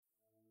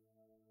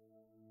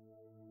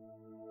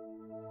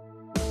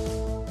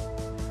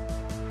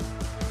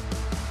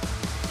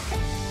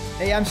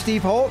Hey, I'm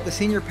Steve Holt, the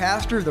senior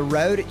pastor of The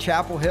Road at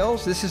Chapel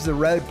Hills. This is The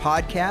Road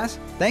Podcast.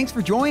 Thanks for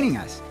joining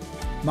us.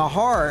 My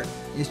heart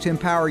is to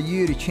empower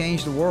you to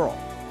change the world.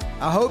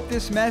 I hope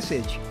this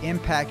message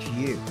impacts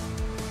you.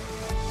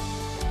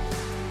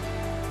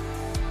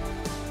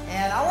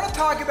 And I want to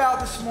talk about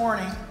this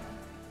morning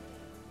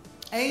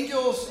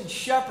angels and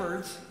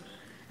shepherds.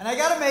 And I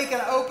got to make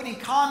an opening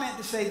comment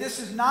to say this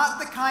is not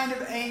the kind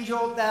of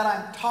angel that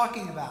I'm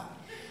talking about.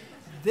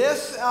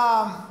 This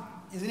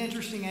is an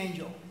interesting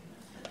angel.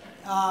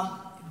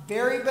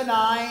 Very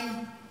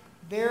benign,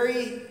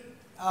 very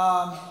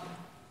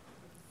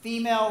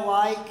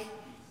female-like,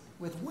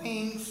 with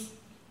wings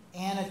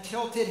and a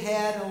tilted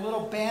head and a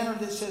little banner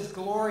that says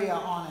Gloria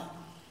on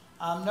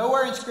it.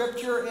 Nowhere in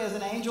Scripture is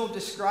an angel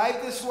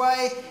described this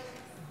way,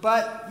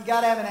 but you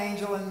got to have an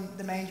angel in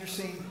the manger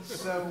scene,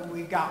 so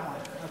we've got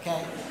one,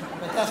 okay?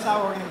 But that's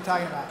not what we're going to be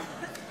talking about.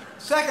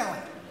 Secondly,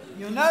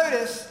 you'll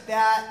notice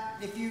that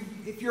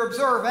if you're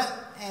observant,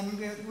 and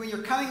when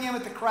you're coming in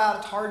with the crowd,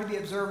 it's hard to be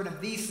observant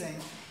of these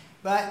things.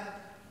 But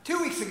 2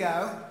 weeks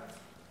ago,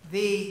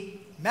 the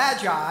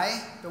Magi,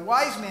 the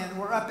wise men,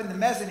 were up in the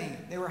mezzanine.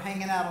 They were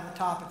hanging out on the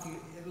top if you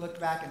looked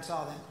back and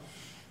saw them.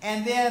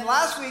 And then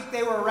last week,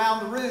 they were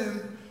around the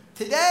room.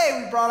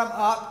 Today, we brought them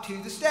up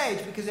to the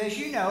stage because, as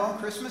you know, on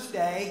Christmas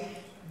Day,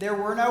 there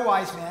were no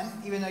wise men,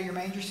 even though your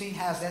manger scene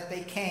has that.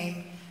 They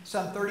came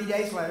some 30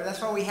 days later.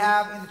 That's what we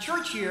have in the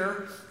church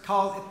here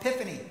called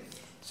Epiphany.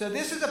 So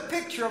this is a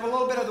picture of a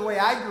little bit of the way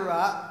I grew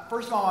up.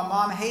 First of all, my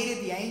mom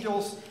hated the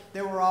angels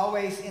that were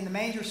always in the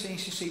manger scene.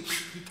 She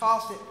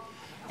tossed it.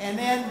 And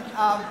then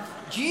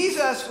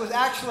Jesus was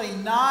actually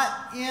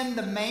not in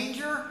the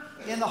manger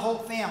in the whole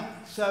family.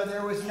 So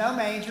there was no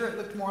manger. It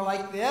looked more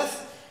like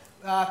this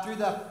through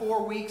the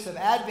 4 weeks of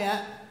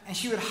Advent. And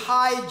she would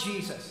hide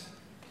Jesus.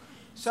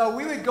 So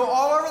we would go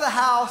all over the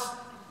house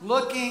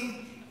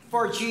looking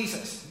for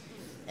Jesus.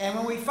 And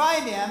when we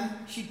find him,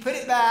 she'd put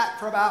it back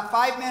for about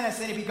 5 minutes,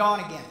 then he'd be gone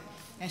again.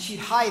 And she'd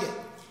hide it.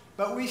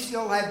 But we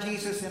still have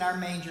Jesus in our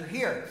manger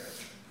here.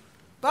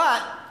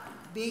 But,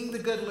 being the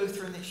good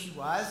Lutheran that she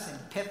was, in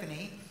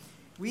Epiphany,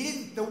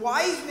 the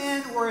wise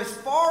men were as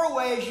far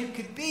away as you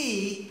could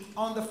be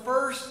on the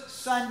first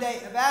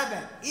Sunday of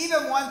Advent.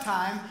 Even one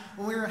time,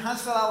 when we were in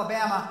Huntsville,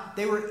 Alabama,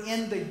 they were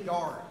in the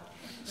yard.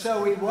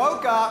 So we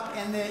woke up,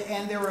 and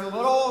there were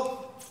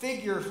little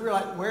figures. We were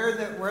like, where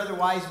are the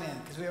wise men?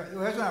 Because we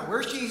were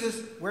where's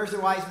Jesus? Where's the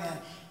wise men?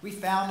 We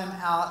found them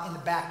out in the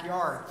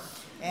backyard.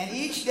 And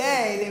each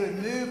day, they would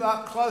move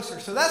up closer.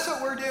 So that's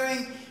what we're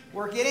doing.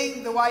 We're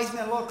getting the wise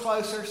men a little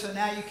closer, so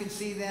now you can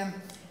see them.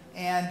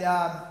 And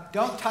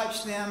don't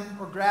touch them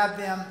or grab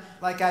them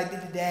like I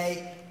did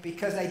today,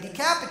 because I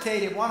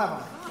decapitated one of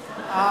them.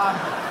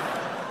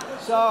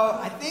 So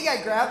I think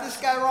I grabbed this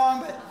guy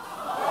wrong, but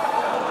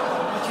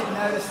I want you to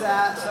notice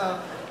that. So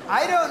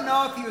I don't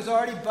know if he was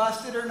already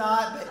busted or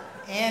not, but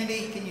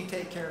Andy, can you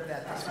take care of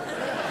that this morning?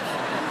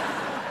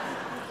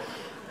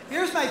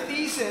 Here's my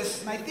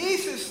thesis. My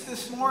thesis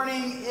this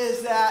morning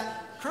is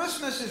that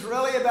Christmas is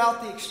really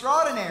about the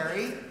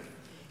extraordinary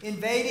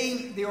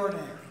invading the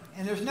ordinary.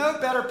 And there's no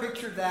better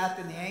picture of that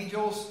than the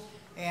angels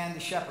and the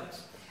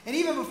shepherds. And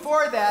even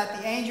before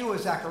that, the angel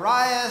with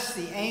Zacharias,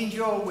 the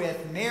angel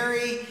with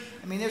Mary.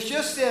 I mean, there's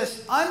just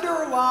this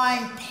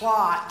underlying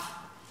plot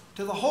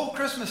to the whole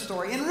Christmas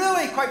story. And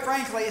really, quite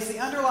frankly, it's the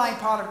underlying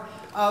part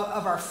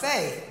of our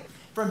faith.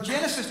 From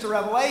Genesis to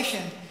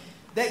Revelation,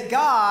 that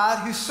God,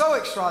 who's so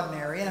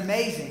extraordinary and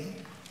amazing,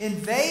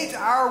 invades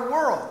our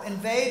world,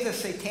 invades a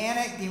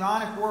satanic,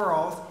 demonic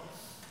world,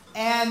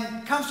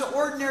 and comes to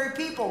ordinary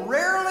people.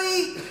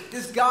 Rarely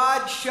does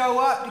God show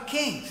up to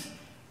kings.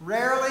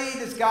 Rarely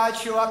does God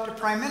show up to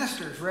prime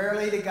ministers.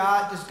 Rarely does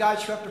God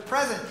show up to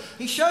presidents.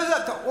 He shows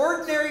up to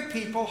ordinary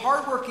people,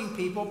 hardworking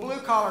people,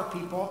 blue-collar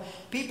people,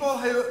 people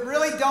who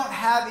really don't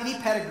have any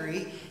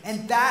pedigree,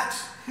 and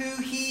that's who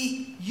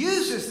he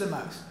uses the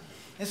most.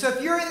 And so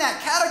if you're in that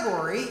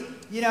category,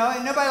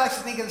 and nobody likes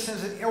to think of this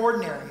as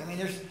ordinary. I mean,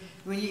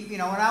 when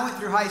I went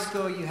through high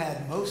school, you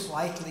had most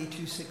likely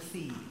to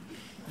succeed.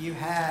 You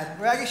had,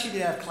 I guess you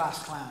did have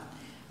class clown.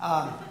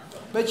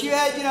 But you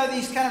had,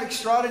 these kind of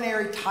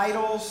extraordinary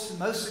titles,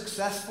 most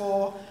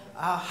successful,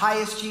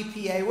 highest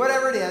GPA,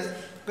 whatever it is.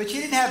 But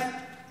you didn't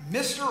have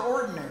Mr.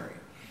 Ordinary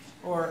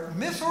or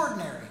Miss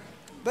Ordinary.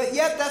 But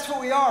yet that's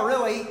what we are,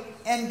 really.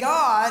 And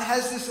God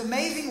has this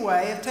amazing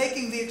way of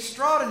taking the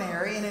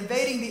extraordinary and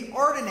invading the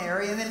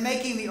ordinary and then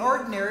making the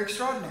ordinary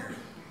extraordinary.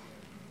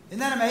 Isn't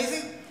that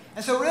amazing?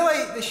 And so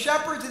really, the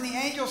shepherds and the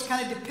angels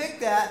kind of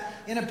depict that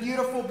in a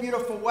beautiful,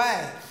 beautiful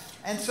way.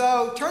 And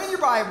so, turn in your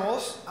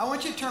Bibles. I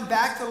want you to turn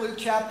back to Luke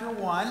chapter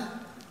 1,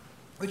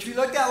 which we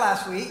looked at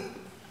last week.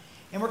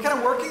 And we're kind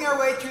of working our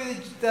way through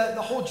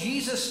the whole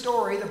Jesus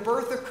story, the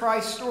birth of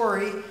Christ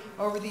story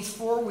over these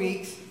 4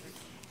 weeks.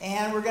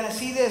 And we're going to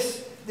see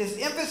this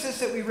emphasis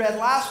that we read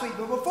last week.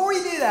 But before we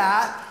do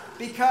that,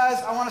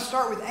 because I want to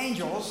start with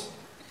angels,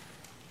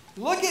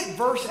 look at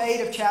verse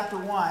 8 of chapter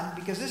 1,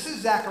 because this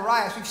is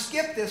Zacharias. We've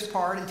skipped this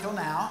part until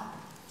now.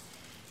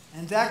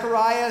 And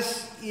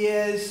Zacharias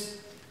is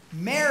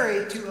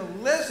married to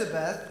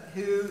Elizabeth,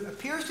 who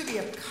appears to be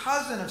a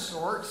cousin of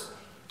sorts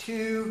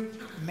to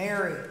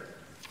Mary.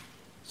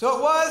 So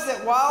it was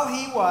that while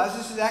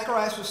this is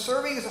Zacharias, was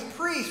serving as a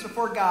priest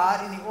before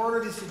God in the order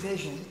of his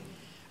division,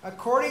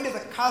 according to the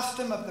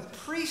custom of the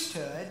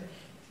priesthood,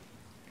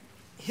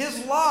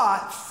 his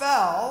lot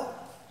fell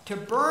to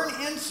burn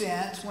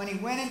incense when he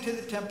went into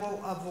the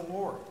temple of the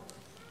Lord.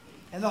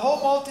 And the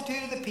whole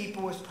multitude of the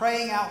people was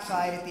praying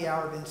outside at the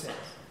hour of incense.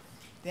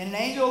 Then an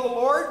angel of the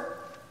Lord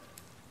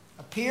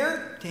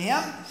appeared to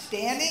him,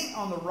 standing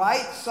on the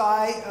right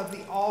side of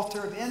the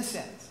altar of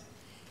incense.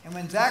 And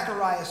when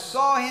Zacharias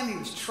saw him, he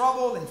was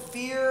troubled, and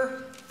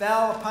fear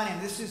fell upon him.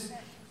 This is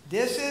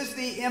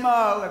the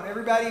MO of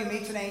everybody who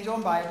meets an angel in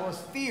the Bible, is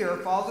fear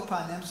falls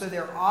upon them. So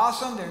they're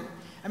awesome.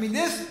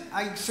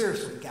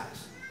 Seriously,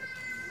 guys.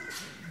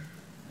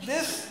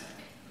 This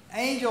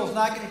angel is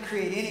not going to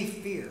create any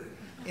fear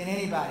in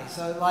anybody.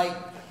 So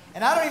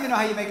and I don't even know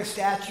how you make a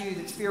statue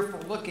that's fearful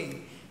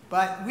looking,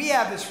 but we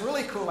have this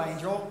really cool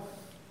angel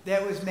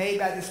that was made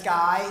by this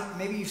guy.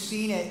 Maybe you've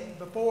seen it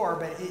before,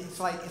 but it's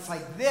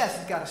like this.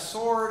 He's got a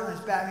sword on his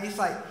back.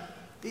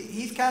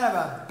 He's kind of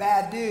a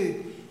bad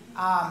dude.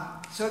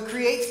 So it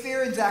creates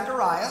fear in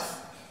Zacharias.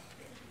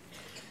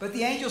 But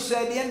the angel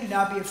said to him, "Do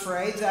not be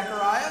afraid,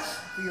 Zacharias,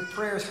 for your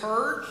prayer is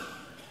heard.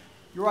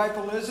 Your wife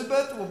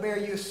Elizabeth will bear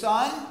you a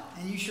son,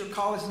 and you shall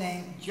call his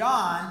name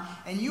John,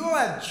 and you will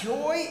have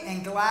joy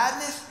and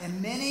gladness,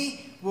 and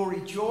many will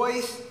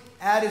rejoice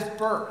at his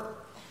birth."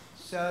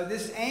 So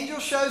this angel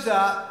shows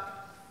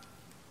up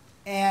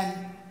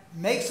and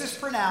makes this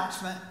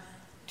pronouncement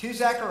to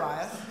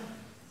Zacharias.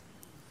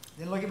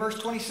 Then look at verse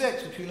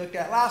 26, which we looked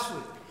at last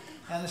week.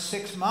 Now in the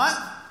 6th month,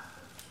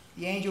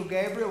 the angel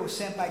Gabriel was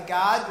sent by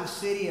God to a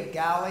city of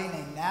Galilee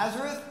named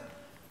Nazareth,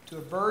 to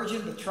a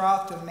virgin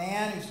betrothed to a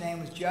man whose name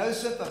was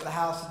Joseph of the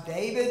house of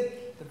David.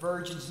 The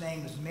virgin's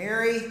name was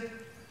Mary.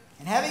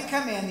 And having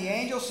come in, the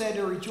angel said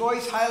to her,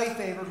 "Rejoice, highly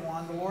favored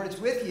one, the Lord is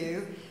with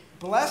you.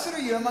 Blessed are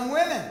you among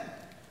women."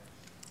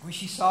 When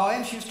she saw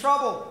him, she was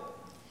troubled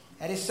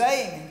at his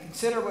saying, and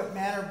considered what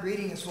manner of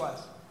greeting this was.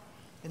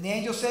 Then the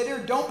angel said to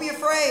her, "Don't be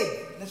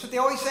afraid." That's what they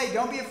always say,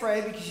 don't be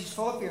afraid, because she's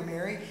full of fear,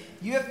 Mary.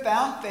 "You have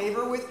found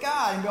favor with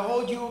God, and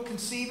behold, you will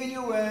conceive in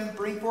your womb,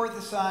 bring forth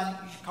a son,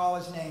 you shall call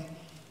his name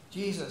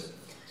Jesus."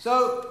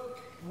 So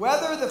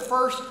whether the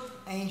first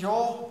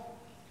angel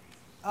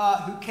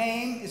who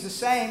came is the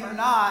same or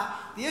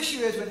not, the issue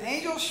is when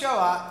angels show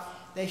up,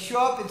 they show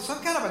up in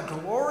some kind of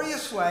a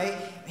glorious way.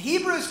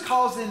 Hebrews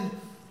calls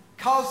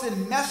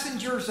them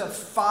messengers of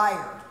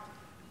fire.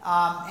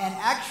 And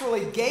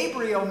actually,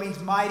 Gabriel means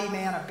mighty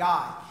man of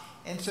God.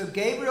 And so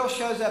Gabriel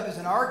shows up as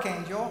an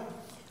archangel.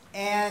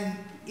 And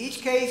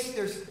each case,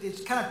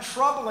 it's kind of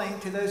troubling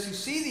to those who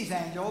see these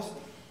angels.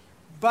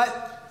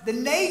 But the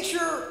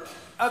nature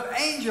of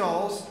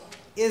angels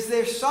is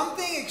there's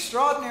something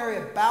extraordinary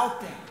about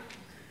them.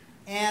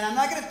 And I'm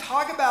not going to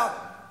talk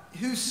about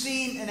who's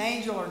seen an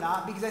angel or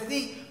not, because I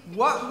think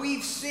what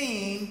we've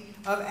seen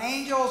of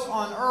angels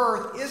on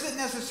earth isn't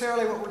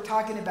necessarily what we're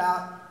talking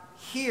about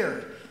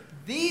here.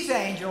 These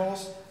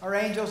angels are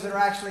angels that are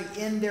actually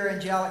in their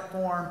angelic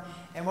form,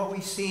 and what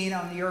we've seen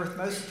on the earth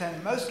most of the time,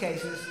 in most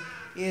cases,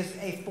 is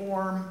a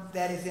form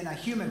that is in a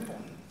human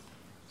form.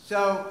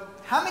 So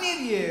how many of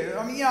you,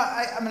 I'm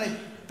going to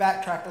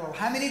backtrack a little.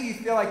 How many of you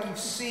feel like you've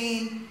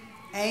seen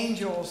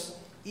angels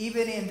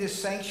even in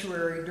this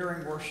sanctuary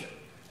during worship?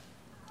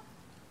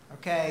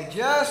 Okay,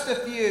 just a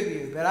few of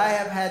you, but I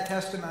have had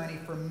testimony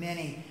from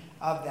many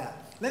of that.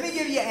 Let me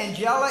give you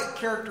angelic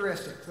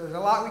characteristics. There's a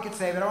lot we could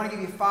say, but I want to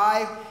give you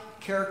 5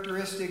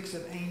 characteristics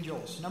of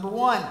angels. Number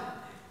 1,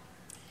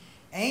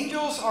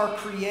 angels are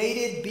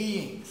created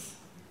beings,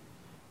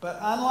 but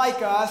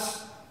unlike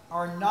us,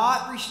 are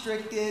not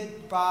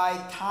restricted by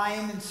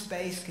time and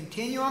space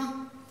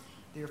continuum.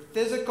 They're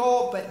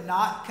physical, but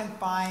not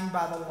confined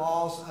by the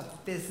laws of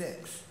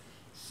physics.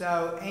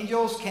 So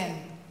angels can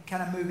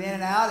kind of move in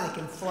and out. They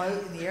can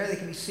float in the air. They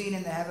can be seen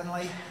in the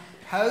heavenly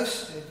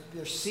host.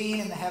 They're seen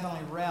in the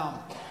heavenly realm.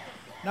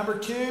 Number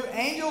 2,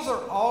 angels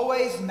are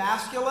always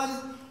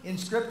masculine in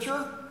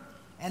Scripture,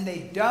 and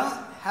they don't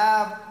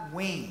have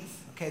wings.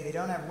 Okay, they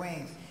don't have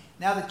wings.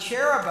 Now the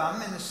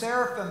cherubim and the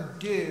seraphim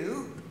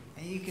do,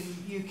 and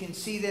you can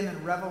see them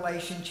in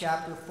Revelation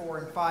chapter 4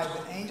 and 5,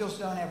 but angels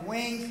don't have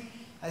wings.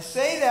 I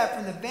say that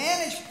from the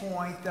vantage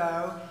point,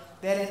 though,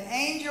 that an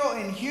angel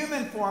in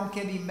human form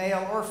can be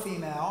male or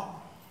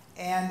female,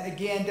 and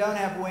again, don't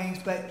have wings,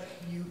 but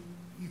you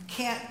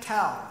can't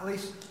tell. At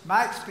least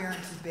my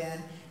experience has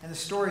been, and the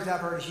stories I've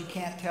heard, is you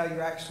can't tell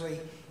you're actually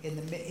in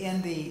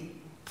the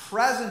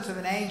presence of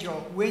an angel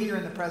when you're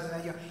in the presence of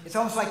an angel. It's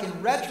almost like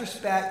in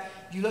retrospect,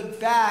 you look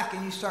back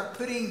and you start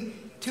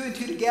putting 2 and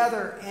 2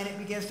 together, and it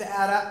begins to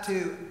add up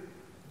to,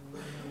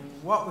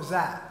 what was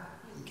that?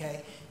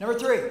 Okay. Number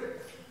 3,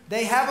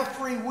 they have a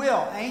free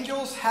will.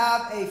 Angels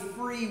have a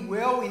free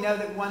will. We know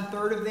that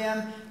 1/3 of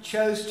them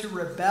chose to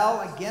rebel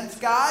against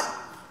God,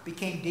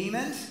 became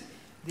demons.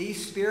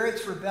 These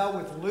spirits rebel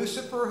with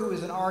Lucifer, who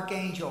is an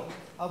archangel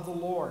of the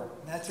Lord.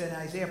 That's in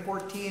Isaiah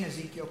 14,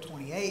 Ezekiel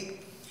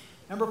 28.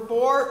 Number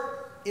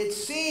 4, it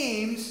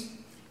seems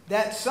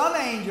that some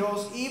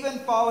angels, even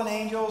fallen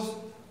angels,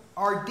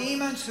 are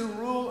demons who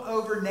rule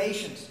over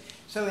nations.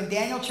 So in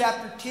Daniel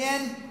chapter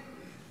 10,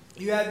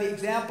 you have the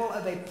example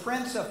of a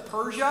prince of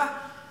Persia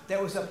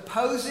that was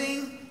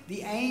opposing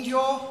the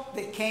angel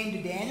that came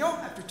to Daniel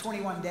after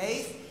 21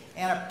 days,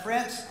 and a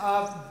prince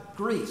of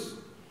Greece.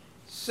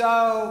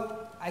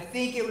 So I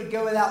think it would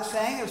go without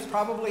saying there's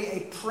probably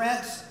a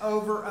prince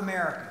over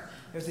America.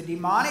 There's a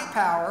demonic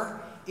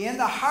power in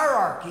the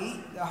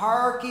hierarchy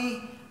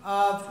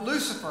of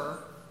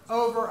Lucifer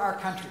over our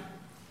country,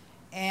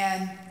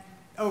 and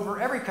over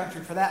every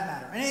country for that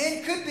matter. And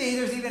it could be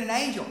there's even an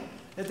angel,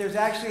 that there's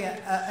actually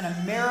an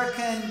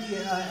American,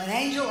 an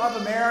angel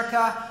of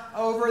America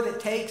over that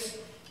takes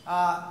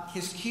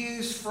his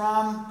cues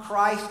from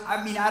Christ.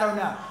 I mean, I don't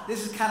know.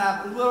 This is kind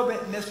of a little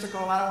bit mystical,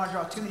 and I don't want to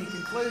draw too many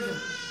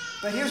conclusions.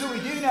 But here's what we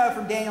do know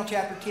from Daniel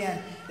chapter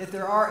 10, that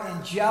there are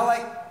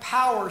angelic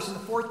powers in the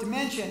fourth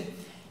dimension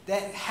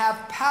that have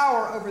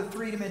power over the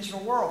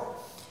three-dimensional world.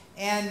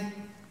 And,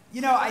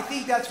 I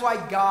think that's why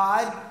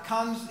God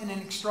comes in an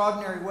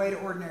extraordinary way to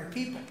ordinary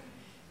people.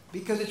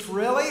 Because it's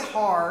really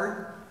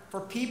hard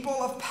for people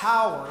of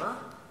power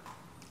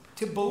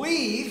to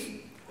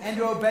believe and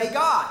to obey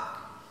God.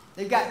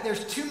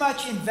 There's too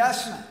much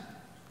investment.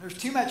 There's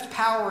too much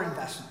power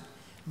investment.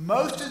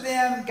 Most of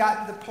them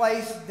got to the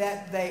place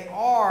that they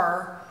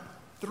are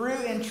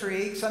through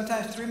intrigue,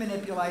 sometimes through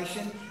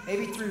manipulation,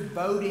 maybe through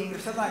voting or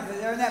something like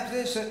that. They're in that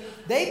position. So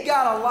they've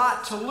got a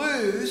lot to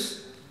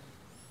lose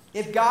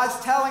if God's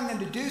telling them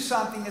to do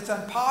something that's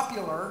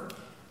unpopular.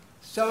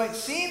 So it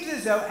seems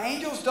as though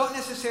angels don't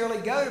necessarily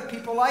go to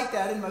people like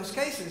that in most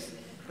cases,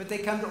 but they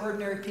come to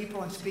ordinary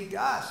people and speak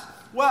to us.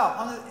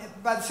 Well,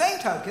 by the same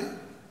token,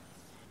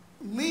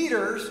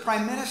 leaders,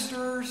 prime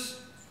ministers,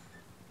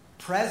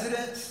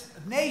 presidents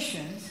of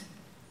nations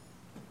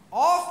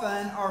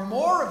often are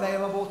more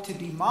available to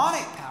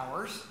demonic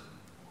powers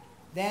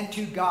than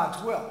to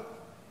God's will.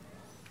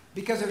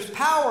 Because there's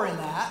power in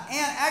that,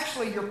 and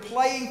actually you're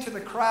playing to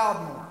the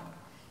crowd more.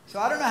 So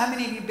I don't know how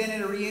many of you have been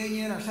at a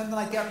reunion or something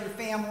like that with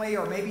your family,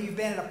 or maybe you've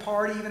been at a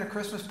party, even a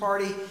Christmas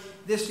party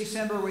this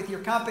December with your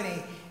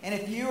company. And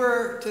if you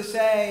were to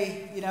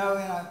say, in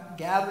a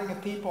gathering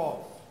of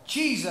people,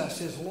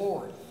 Jesus is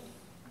Lord,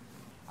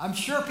 I'm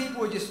sure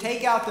people would just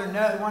take out their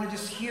note and want to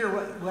just hear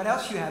what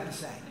else you have to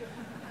say.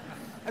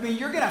 I mean,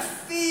 you're going to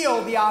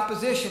feel the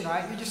opposition,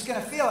 right? You're just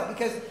going to feel it,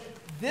 because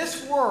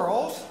this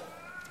world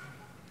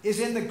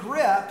is in the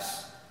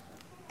grips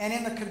and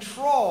in the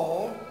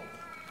control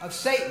of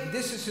Satan.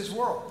 This is his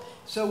world.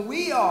 So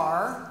we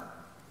are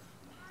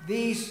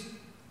these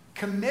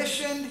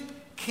commissioned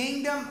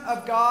kingdom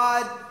of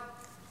God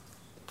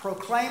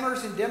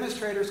proclaimers and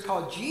demonstrators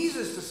called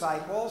Jesus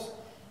disciples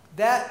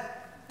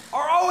that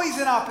are always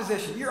in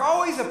opposition. You're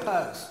always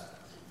opposed,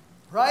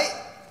 right?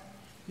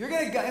 You're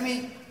going to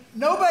go,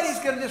 nobody's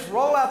going to just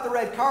roll out the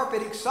red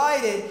carpet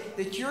excited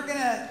that you're going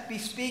to be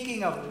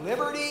speaking of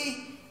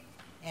liberty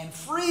and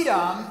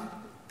freedom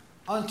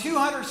on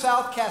 200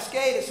 South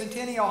Cascade at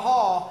Centennial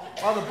Hall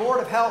while the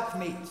Board of Health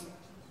meets.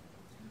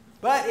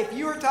 But if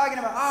you were talking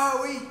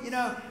about,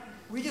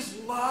 we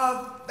just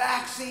love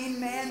vaccine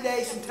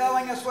mandates and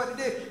telling us what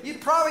to do,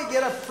 you'd probably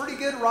get a pretty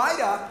good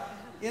write-up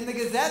in the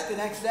Gazette the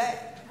next day.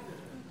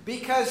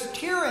 Because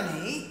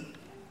tyranny,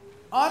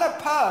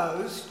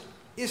 unopposed,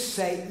 is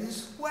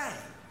Satan's way.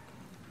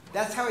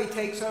 That's how he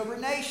takes over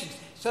nations.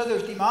 So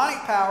there's demonic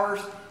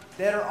powers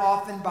that are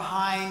often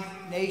behind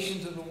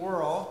nations of the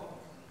world.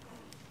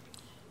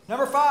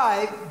 Number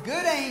 5,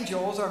 good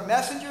angels are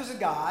messengers of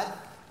God,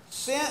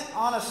 sent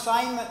on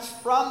assignments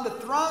from the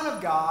throne of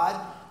God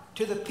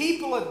to the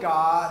people of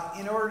God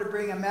in order to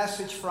bring a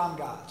message from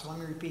God. So let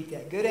me repeat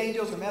that. Good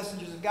angels are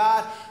messengers of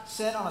God,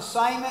 sent on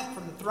assignment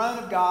from the throne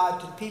of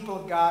God to the people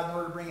of God in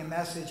order to bring a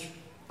message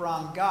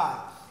from God.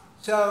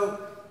 So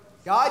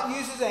God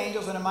uses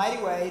angels in a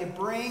mighty way to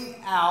bring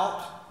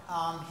out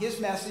his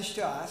message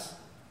to us.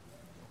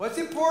 What's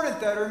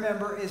important, though, to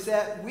remember is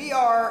that we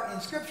are,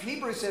 in Scripture,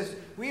 Hebrews says,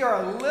 we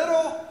are a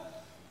little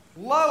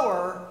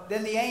lower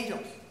than the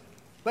angels.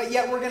 But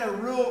yet we're going to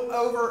rule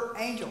over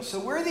angels. So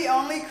we're the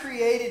only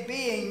created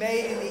being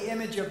made in the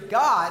image of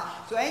God.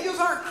 So angels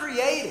aren't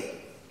created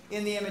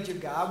in the image of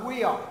God.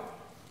 We are.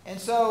 And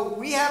so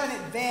we have an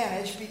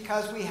advantage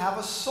because we have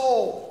a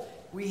soul.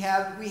 We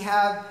have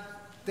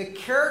the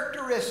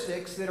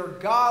characteristics that are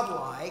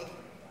godlike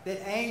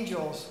that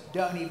angels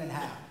don't even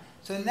have.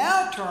 So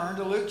now turn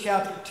to Luke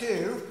chapter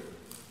 2.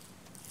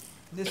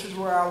 This is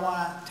where I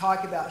want to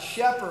talk about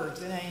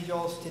shepherds and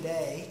angels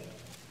today.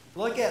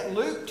 Look at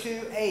Luke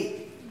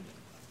 2:8.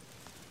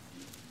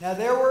 Now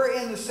there were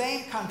in the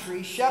same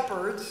country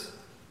shepherds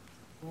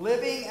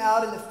living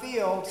out in the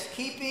fields,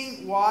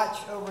 keeping watch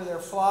over their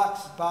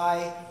flocks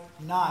by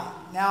night.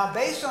 Now,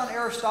 based on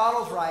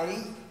Aristotle's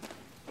writing,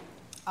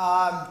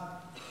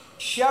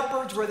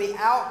 shepherds were the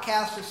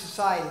outcasts of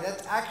society.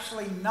 That's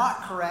actually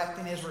not correct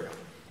in Israel.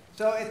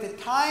 So at the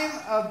time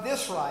of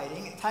this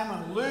writing, at the time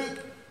when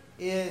Luke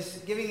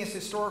is giving us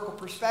historical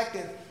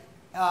perspective,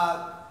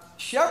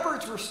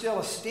 shepherds were still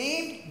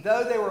esteemed,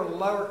 though they were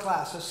lower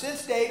class. So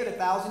since David,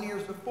 1,000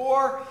 years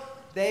before,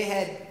 they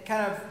had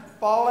kind of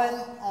fallen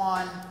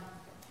on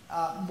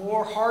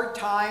more hard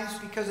times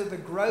because of the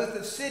growth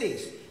of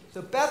cities.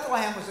 So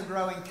Bethlehem was a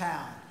growing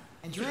town,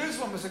 and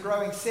Jerusalem was a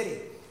growing city.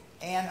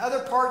 And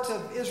other parts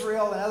of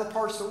Israel and other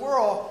parts of the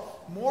world,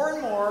 more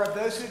and more of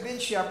those who had been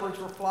shepherds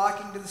were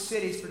flocking to the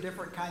cities for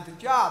different kinds of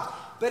jobs.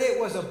 But it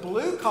was a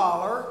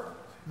blue-collar,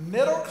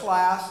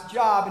 middle-class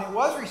job, and it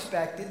was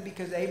respected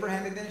because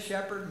Abraham had been a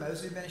shepherd,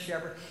 Moses had been a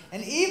shepherd.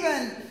 And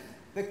even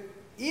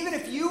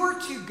if you were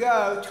to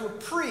go to a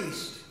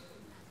priest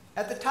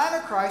at the time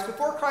of Christ,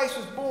 before Christ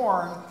was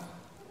born,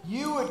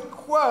 you could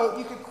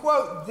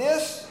quote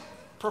this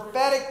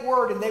prophetic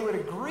word, and they would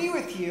agree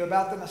with you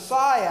about the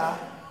Messiah,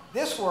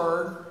 this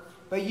word: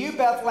 "But you,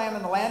 Bethlehem,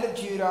 in the land of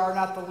Judah, are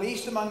not the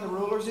least among the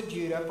rulers of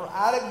Judah, for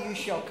out of you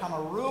shall come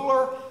a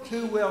ruler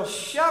who will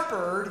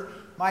shepherd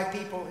my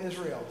people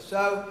Israel."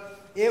 So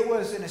it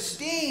was an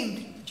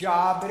esteemed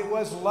job, but it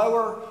was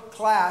lower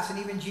class, and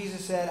even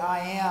Jesus said, "I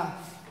am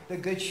the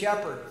good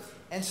shepherd."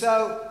 And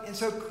so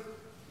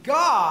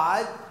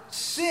God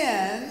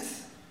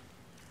sends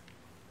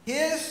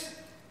his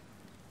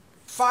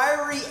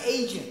fiery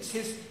agents,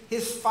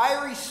 his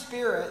fiery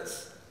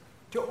spirits,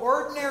 to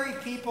ordinary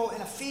people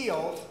in a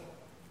field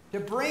to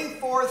bring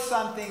forth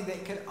something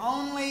that could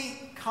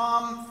only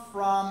come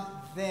from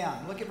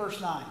them. Look at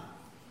verse 9.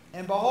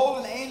 "And behold,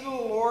 an angel of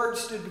the Lord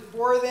stood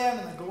before them,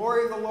 and the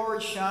glory of the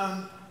Lord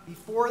shone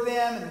before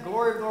them, and the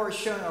glory of the Lord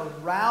shone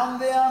around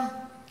them,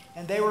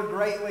 and they were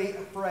greatly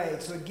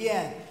afraid." So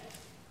again,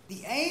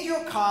 the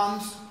angel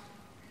comes.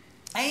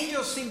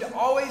 Angels seem to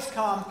always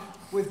come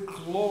with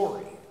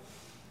glory.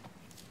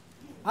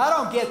 I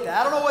don't get that.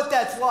 I don't know what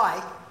that's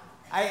like.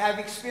 I've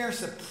experienced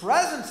the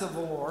presence of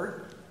the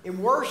Lord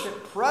in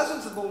worship,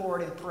 presence of the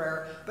Lord in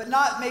prayer, but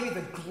not maybe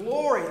the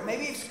glory.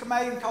 Maybe it's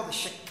might even called the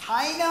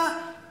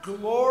Shekinah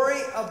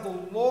glory of the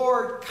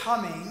Lord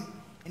coming,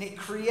 and it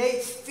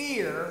creates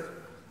fear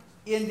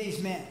in these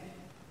men.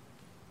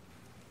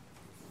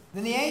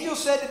 Then the angel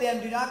said to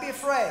them, "Do not be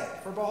afraid,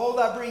 for behold,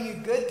 I bring you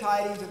good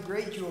tidings of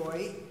great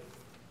joy,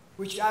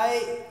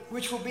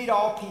 which will be to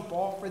all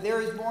people. For there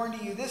is born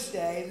to you this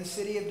day in the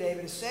city of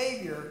David a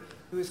Savior,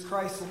 who is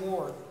Christ the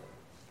Lord.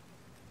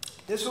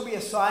 This will be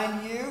a sign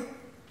to you.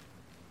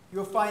 You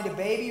will find a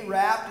baby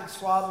wrapped in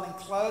swaddling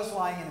clothes,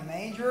 lying in a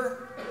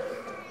manger."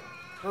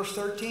 Verse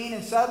 13,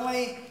 "And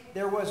suddenly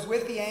there was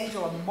with the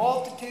angel a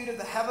multitude of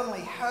the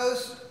heavenly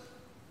host,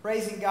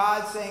 praising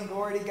God, saying,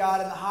 Glory to God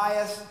in the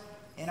highest,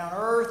 and on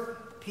earth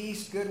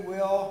peace,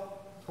 goodwill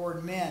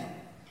toward men."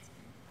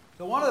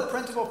 So one of the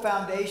principal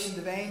foundations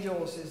of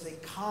angels is they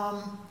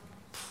come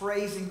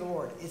praising the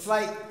Lord. It's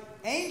like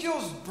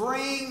angels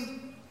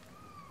bring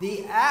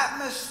the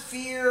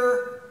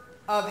atmosphere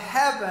of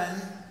heaven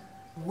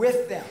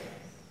with them.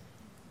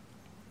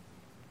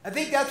 I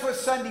think that's what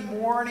Sunday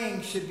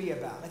morning should be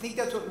about. I think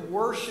that's what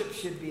worship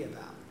should be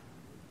about.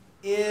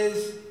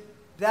 Is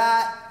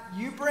that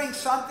you bring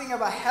something of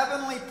a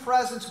heavenly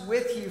presence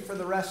with you for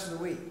the rest of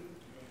the week.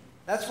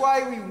 That's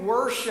why we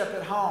worship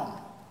at home.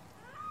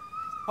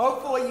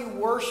 Hopefully you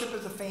worship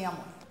as a family.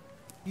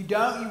 You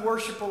don't, you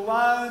worship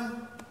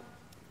alone.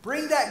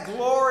 Bring that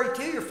glory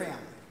to your family.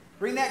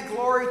 Bring that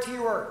glory to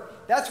your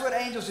work. That's what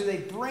angels do. They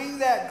bring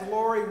that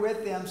glory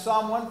with them.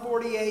 Psalm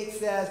 148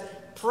 says,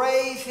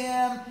 praise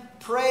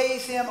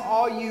him,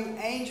 all you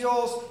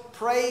angels.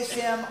 Praise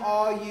him,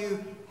 all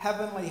you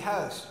heavenly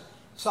hosts.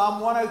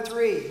 Psalm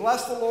 103,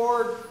 bless the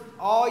Lord,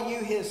 all you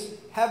his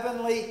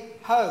heavenly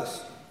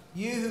hosts.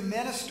 You who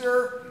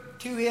minister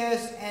to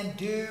his and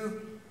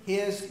do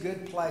his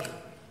good pleasure.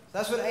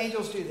 That's what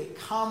angels do. They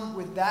come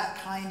with that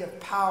kind of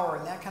power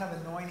and that kind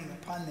of anointing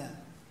upon them.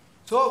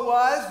 So it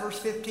was, verse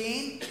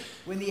 15,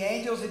 when the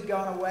angels had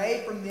gone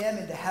away from them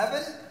into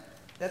heaven,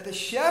 that the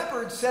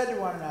shepherds said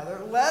to one another,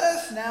 let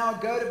us now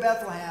go to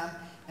Bethlehem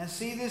and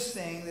see this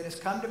thing that has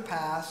come to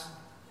pass,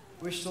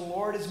 which the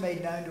Lord has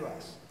made known to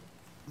us.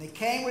 And they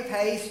came with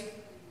haste.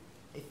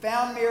 They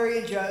found Mary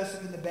and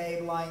Joseph and the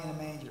babe lying in a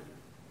manger.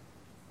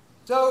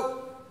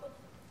 So,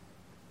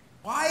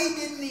 why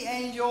didn't the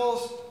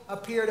angels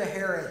appear to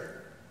Herod?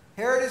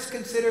 Herod is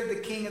considered the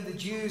king of the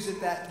Jews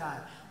at that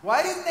time.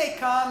 Why didn't they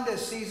come to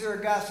Caesar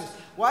Augustus?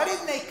 Why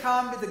didn't they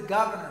come to the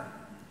governor?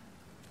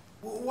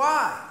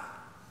 Why?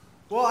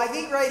 Well, I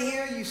think right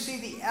here you see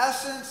the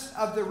essence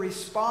of the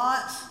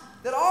response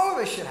that all of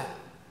us should have.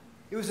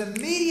 It was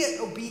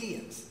immediate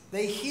obedience.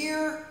 They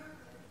hear,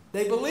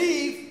 they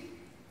believe,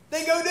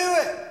 they go do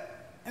it.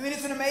 I mean,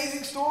 it's an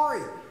amazing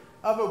story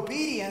of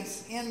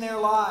obedience in their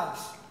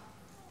lives.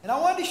 And I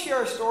wanted to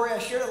share a story. I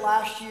shared it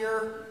last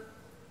year,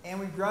 and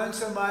we've grown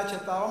so much, I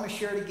thought I'm going to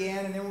share it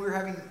again. And then we were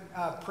having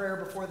prayer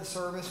before the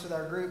service with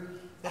our group.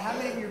 But how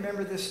many of you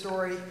remember this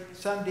story?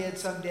 Some did,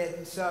 some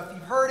didn't. So if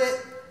you've heard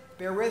it,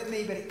 bear with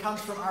me, but it comes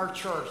from our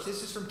church.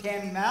 This is from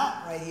Tammy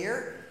Mount right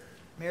here,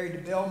 married to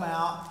Bill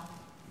Mount,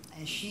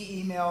 and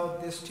she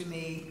emailed this to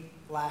me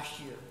last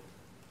year.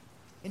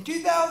 In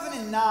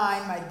 2009,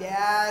 my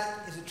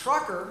dad is a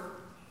trucker,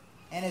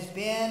 and has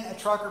been a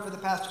trucker for the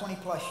past 20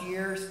 plus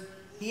years.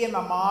 He and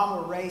my mom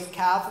were raised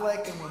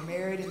Catholic and were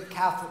married in the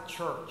Catholic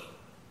Church.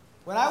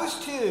 When I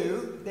was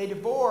 2, they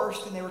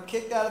divorced and they were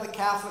kicked out of the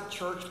Catholic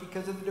Church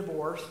because of the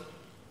divorce.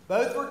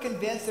 Both were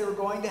convinced they were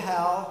going to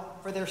hell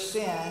for their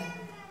sin.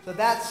 So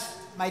that's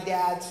my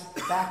dad's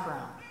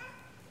background.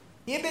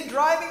 He had been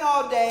driving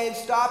all day and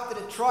stopped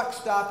at a truck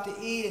stop to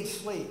eat and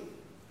sleep.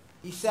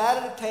 He sat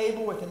at a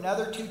table with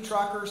another 2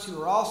 truckers who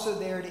were also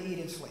there to eat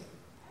and sleep.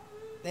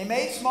 They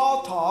made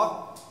small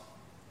talk,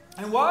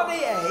 and while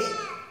they ate,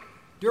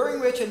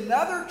 during which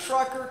another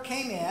trucker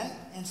came in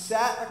and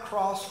sat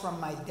across from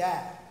my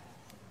dad.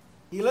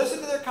 He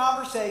listened to their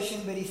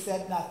conversation, but he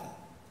said nothing.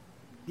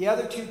 The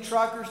other 2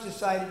 truckers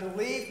decided to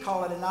leave,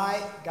 call it a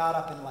night, got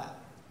up and left.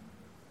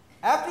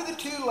 After the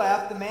 2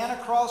 left, the man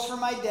across from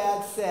my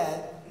dad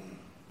said,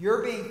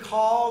 "You're being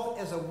called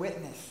as a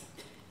witness."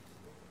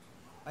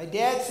 My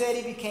dad said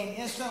he became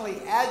instantly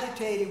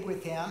agitated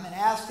with him and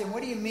asked him,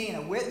 "What do you mean,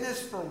 a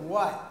witness for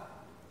what?"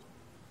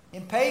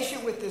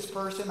 Impatient with this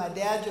person, my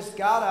dad just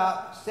got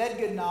up, said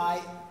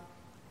goodnight,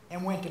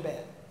 and went to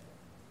bed.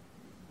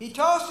 He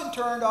tossed and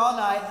turned all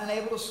night,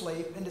 unable to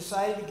sleep, and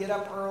decided to get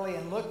up early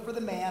and look for the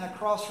man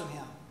across from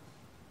him.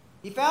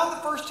 He found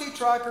the first 2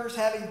 truckers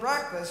having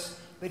breakfast,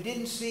 but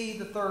didn't see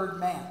the 3rd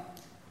man.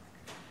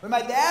 When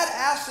my dad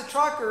asked the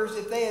truckers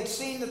if they had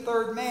seen the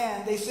 3rd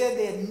man, they said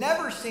they had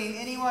never seen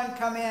anyone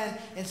come in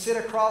and sit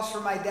across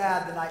from my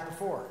dad the night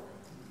before.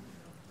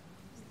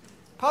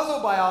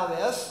 Puzzled by all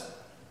this,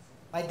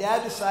 my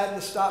dad decided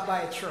to stop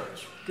by a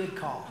church. Good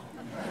call.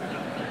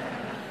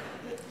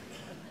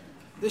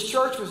 This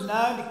church was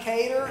known to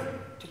cater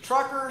to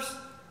truckers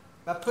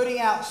by putting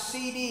out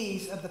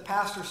CDs of the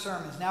pastor's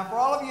sermons. Now, for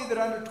all of you that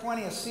are under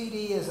 20, a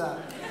CD is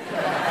a...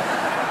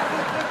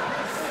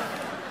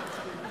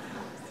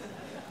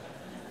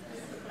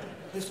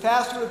 This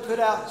pastor would put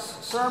out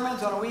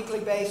sermons on a weekly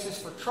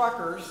basis for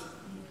truckers.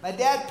 My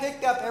dad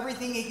picked up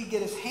everything he could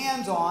get his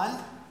hands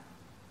on.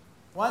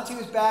 Once he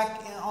was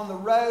back on the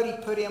road, he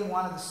put in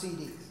one of the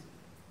CDs.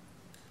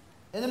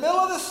 In the middle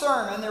of the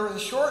sermon, there was a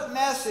short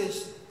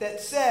message that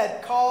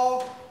said,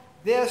 "Call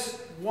this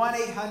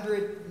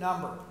 1-800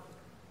 number."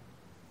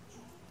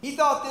 He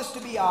thought this to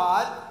be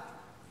odd,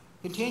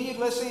 continued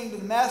listening to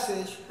the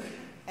message,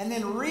 and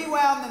then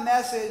rewound the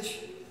message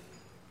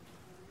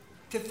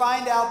to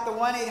find out the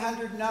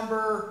 1-800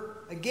 number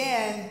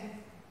again,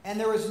 and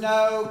there was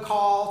no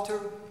call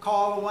to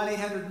call a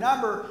 1-800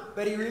 number,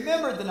 but he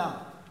remembered the number.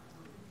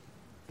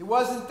 It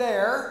wasn't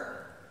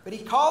there, but he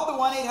called the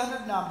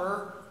 1-800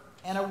 number,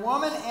 and a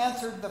woman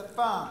answered the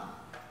phone.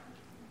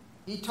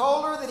 He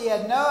told her that he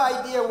had no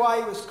idea why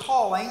he was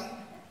calling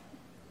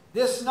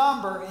this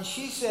number, and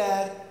she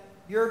said,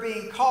 "You're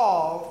being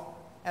called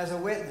as a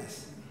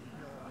witness."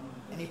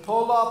 And he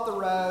pulled off the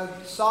road,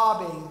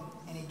 sobbing,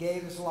 and he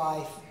gave his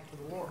life to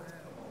the Lord.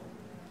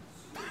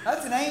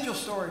 That's an angel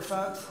story,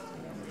 folks.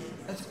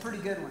 That's a pretty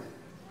good one.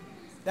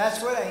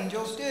 That's what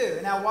angels do.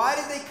 Now, why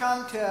did they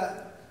come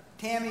to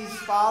Tammy's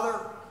father?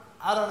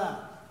 I don't know.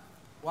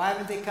 Why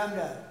haven't they come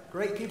to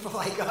great people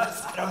like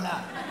us? I don't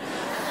know.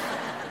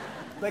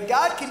 But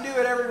God can do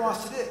whatever he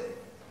wants to do.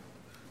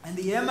 And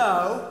the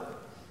MO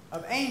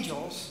of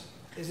angels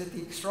is that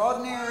the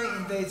extraordinary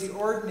invades the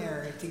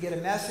ordinary to get a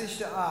message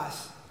to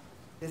us.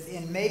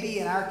 And maybe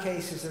in our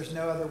cases, there's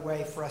no other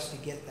way for us to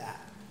get that.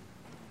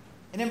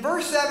 And in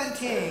verse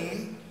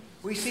 17,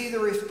 we see the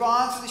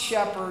response of the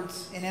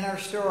shepherds. And in our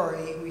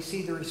story, we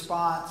see the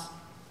response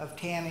of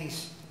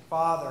Tammy's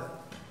father.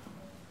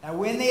 Now,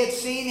 when they had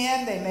seen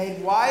him, they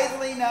made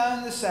widely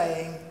known the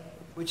saying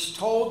which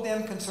told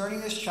them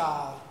concerning this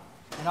child.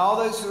 And all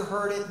those who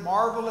heard it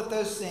marveled at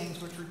those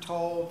things which were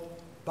told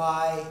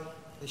by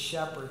the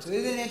shepherds. So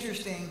isn't it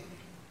interesting,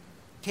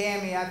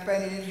 Tammy, I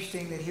find it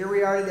interesting that here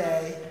we are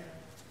today,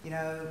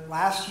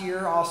 last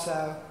year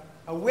also,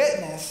 a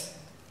witness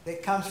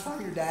that comes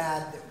from your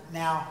dad that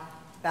now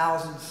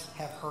thousands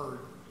have heard.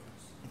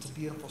 It's a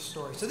beautiful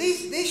story. So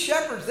these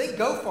shepherds, they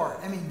go for it.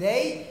 I mean,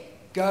 they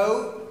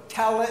go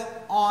tell it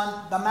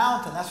on the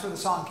mountain. That's where the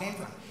song came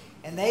from.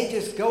 And they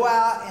just go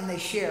out and they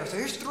share. So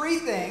here's 3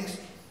 things,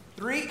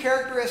 3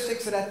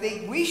 characteristics that I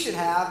think we should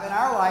have in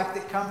our life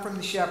that come from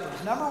the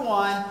shepherds. Number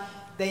 1,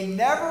 they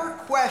never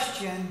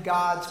question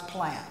God's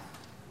plan.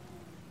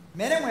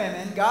 Men and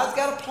women, God's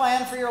got a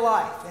plan for your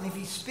life. And if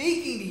he's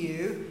speaking to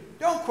you,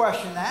 don't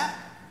question that.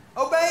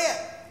 Obey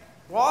it.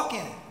 Walk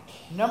in it.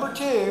 Number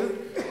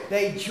 2,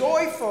 they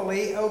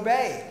joyfully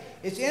obey.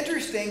 It's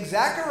interesting,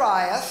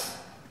 Zacharias,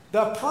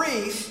 the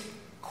priest,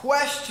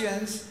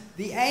 questions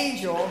the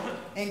angel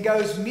and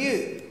goes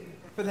mute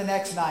for the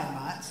next 9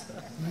 months.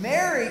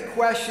 Mary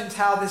questions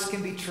how this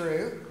can be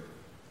true,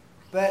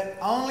 but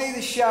only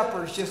the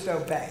shepherds just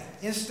obey.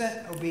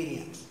 Instant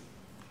obedience.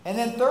 And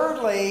then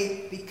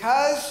thirdly,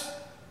 because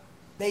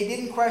they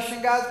didn't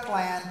question God's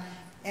plan,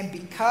 and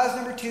because,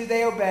 number 2,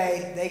 they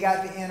obeyed, they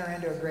got to enter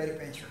into a great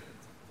adventure.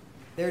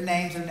 Their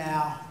names are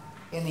now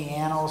in the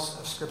annals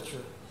of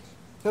Scripture.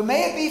 So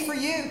may it be for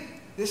you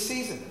this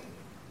season.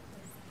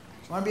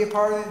 Want to be a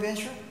part of the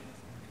adventure?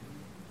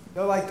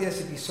 Go like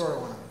this if you sort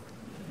of want to.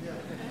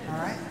 All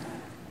right?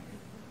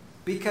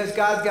 Because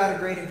God's got a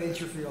great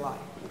adventure for your life.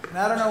 And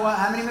I don't know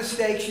how many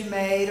mistakes you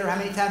made or how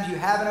many times you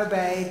haven't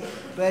obeyed,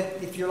 but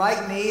if you're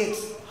like me,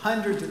 it's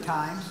hundreds of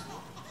times.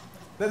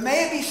 But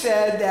may it be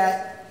said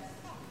that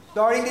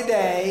starting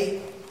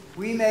today,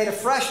 we made a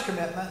fresh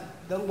commitment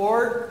that,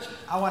 Lord,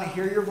 I want to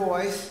hear your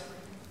voice.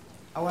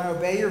 I want to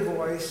obey your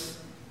voice.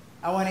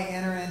 I want to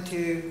enter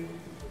into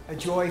a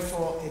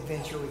joyful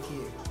adventure with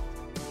you.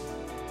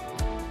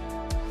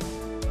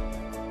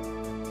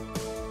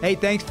 Hey,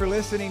 thanks for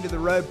listening to the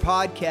Road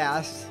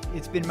Podcast.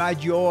 It's been my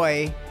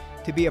joy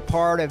to be a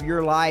part of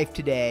your life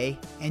today.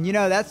 And you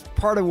know, that's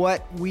part of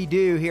what we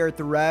do here at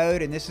the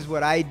Road, and this is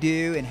what I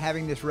do in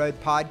having this Road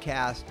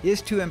Podcast,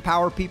 is to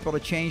empower people to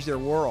change their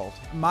world.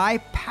 My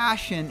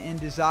passion and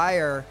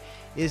desire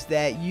is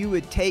that you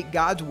would take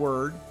God's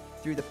Word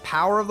through the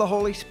power of the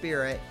Holy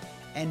Spirit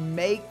and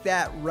make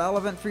that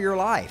relevant for your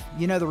life.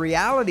 You know, the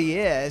reality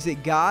is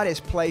that God has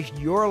placed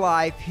your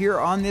life here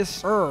on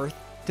this earth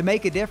to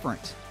make a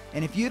difference.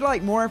 And if you'd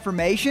like more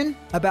information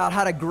about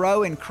how to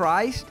grow in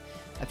Christ,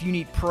 if you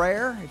need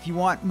prayer, if you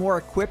want more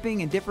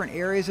equipping in different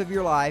areas of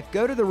your life,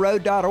 go to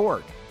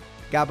theroad.org.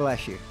 God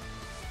bless you.